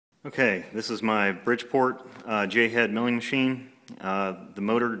Okay, this is my Bridgeport J-head milling machine. The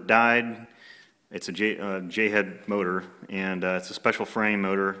motor died. It's a J-head motor, and it's a special frame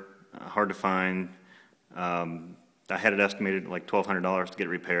motor, hard to find. I had it estimated like $1,200 to get it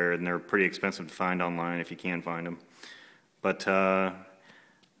repaired, and they're pretty expensive to find online if you can find them. But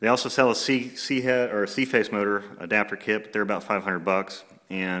they also sell a C-head or a C-face motor adapter kit, but they're about $500,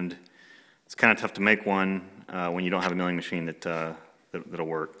 and it's kind of tough to make one when you don't have a milling machine that'll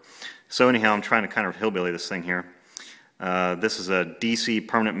work. So anyhow, I'm trying to kind of hillbilly this thing here. This is a DC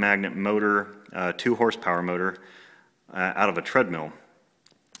permanent magnet motor, 2 horsepower motor, out of a treadmill.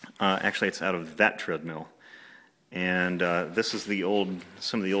 Actually, it's out of that treadmill. And this is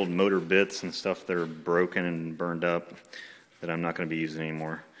some of the old motor bits and stuff that are broken and burned up that I'm not going to be using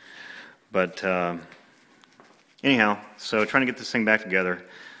anymore. But anyhow, so trying to get this thing back together.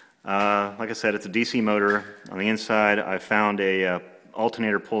 Like I said, it's a DC motor. On the inside, I found a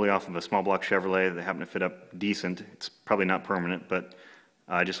alternator pulley off of a small block Chevrolet that happened to fit up decent. It's probably not permanent, but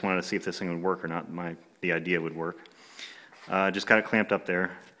I just wanted to see if this thing would work or not. The idea would work. Just got it clamped up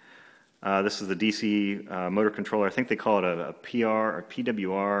there. This is the DC motor controller. I think they call it a PR or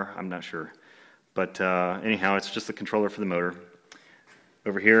PWR. I'm not sure. But anyhow, it's just the controller for the motor.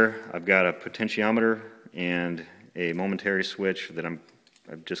 Over here, I've got a potentiometer and a momentary switch that I've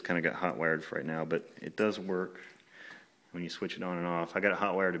just kind of got hot wired for right now, but it does work when you switch it on and off. I got it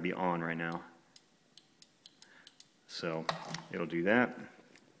hot wired to be on right now, so it'll do that.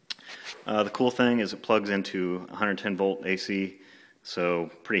 The cool thing is it plugs into 110 volt AC, so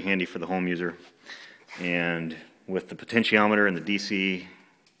pretty handy for the home user. And with the potentiometer and the DC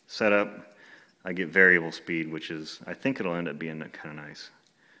setup, I get variable speed, which is, I think it'll end up being kind of nice.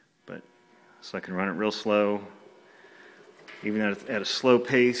 But so I can run it real slow, even at a slow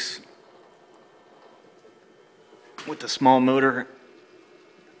pace. With the small motor,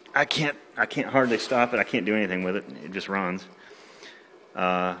 I can't hardly stop it. I can't do anything with it. It just runs,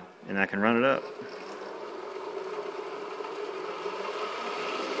 and I can run it up.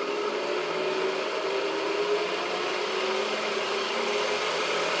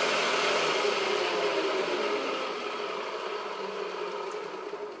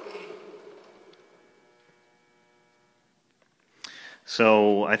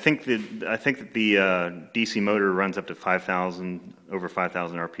 So I think that the DC motor runs up to over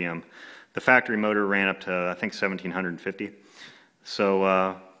 5,000 RPM. The factory motor ran up to, I think, 1,750.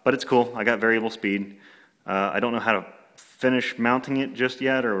 So, but it's cool. I got variable speed. I don't know how to finish mounting it just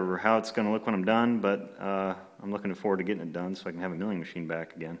yet, or how it's going to look when I'm done. But I'm looking forward to getting it done so I can have a milling machine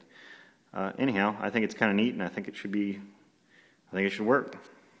back again. Anyhow, I think it's kind of neat, and I think it should work.